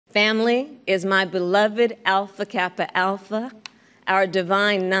Family is my beloved Alpha Kappa Alpha, our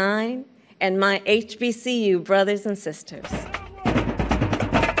Divine Nine, and my HBCU brothers and sisters.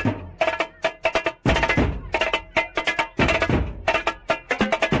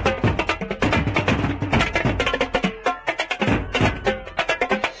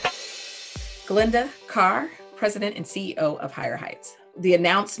 Glenda Carr, President and CEO of Higher Heights. The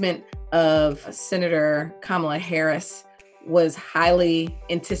announcement of Senator Kamala Harris was highly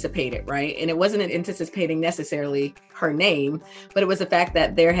anticipated, right? And it wasn't anticipating necessarily her name, but it was the fact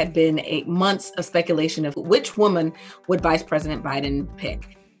that there had been months of speculation of which woman would Vice President Biden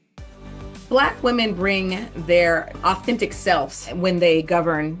pick. Black women bring their authentic selves when they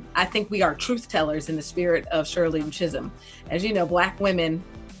govern. I think we are truth tellers in the spirit of Shirley Chisholm. As you know, Black women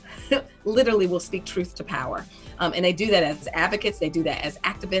literally will speak truth to power. And they do that as advocates, they do that as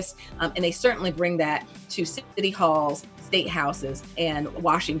activists, and they certainly bring that to city halls, state houses, and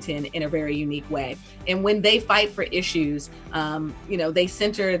Washington in a very unique way. And when they fight for issues, they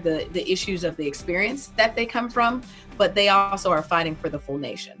center the issues of the experience that they come from, but they also are fighting for the full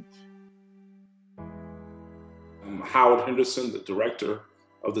nation. I'm Howard Henderson, the director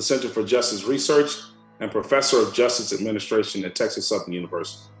of the Center for Justice Research and professor of Justice Administration at Texas Southern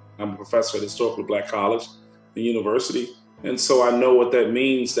University. I'm a professor at Historically Black College and University, and so I know what that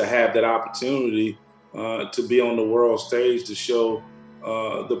means to have that opportunity to be on the world stage to show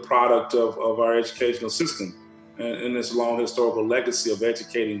the product of our educational system and this long historical legacy of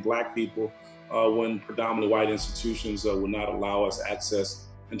educating Black people when predominantly white institutions would not allow us access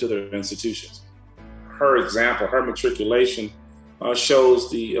into their institutions. Her example, her matriculation shows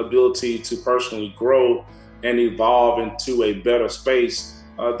the ability to personally grow and evolve into a better space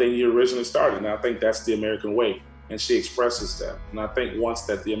than you originally started. And I think that's the American way. And she expresses that. And I think once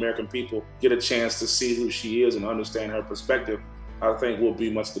that the American people get a chance to see who she is and understand her perspective, I think we'll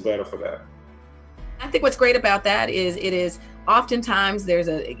be much the better for that. I think what's great about that is it is oftentimes there's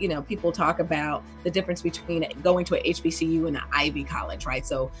people talk about the difference between going to a HBCU and an Ivy college, right?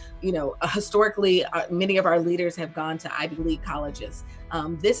 So, historically, many of our leaders have gone to Ivy League colleges.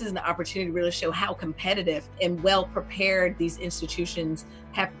 This is an opportunity to really show how competitive and well prepared these institutions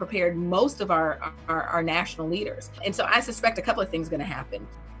have prepared most of our national leaders. And so I suspect a couple of things are going to happen.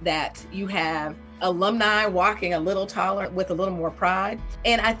 That you have alumni walking a little taller with a little more pride.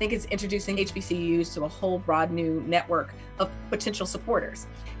 And I think it's introducing HBCUs to a whole broad new network of potential supporters.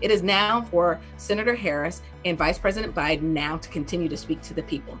 It is now for Senator Harris and Vice President Biden now to continue to speak to the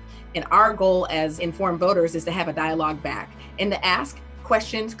people. And our goal as informed voters is to have a dialogue back and to ask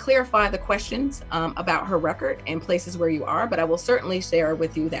questions, clarify the questions about her record and places where you are. But I will certainly share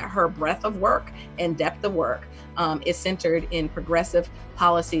with you that her breadth of work and depth of work is centered in progressive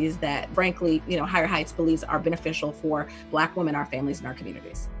policies that, frankly, Higher Heights believes are beneficial for Black women, our families, and our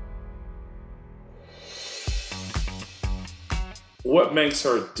communities. What makes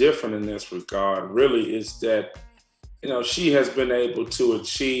her different in this regard really is that, she has been able to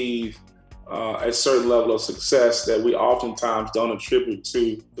achieve a certain level of success that we oftentimes don't attribute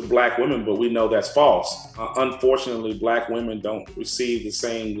to the Black women, but we know that's false. Unfortunately, Black women don't receive the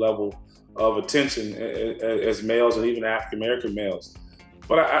same level of attention as males and even African-American males.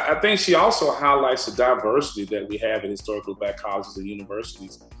 But I think she also highlights the diversity that we have in historically Black colleges and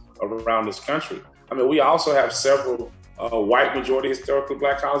universities around this country. I mean, we also have several white majority historically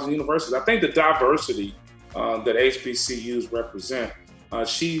Black colleges and universities. I think the diversity that HBCUs represent,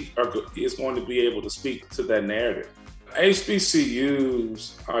 she is going to be able to speak to that narrative.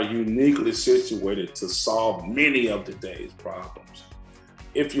 HBCUs are uniquely situated to solve many of today's problems.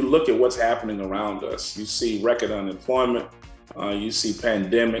 If you look at what's happening around us, you see record unemployment, you see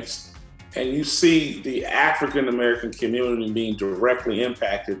pandemics, and you see the African-American community being directly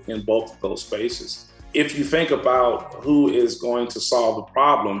impacted in both of those spaces. If you think about who is going to solve the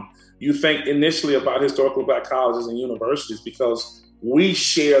problem, you think initially about historically Black colleges and universities because we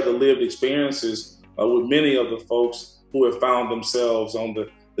share the lived experiences with many of the folks who have found themselves on the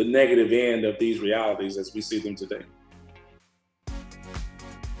negative end of these realities as we see them today.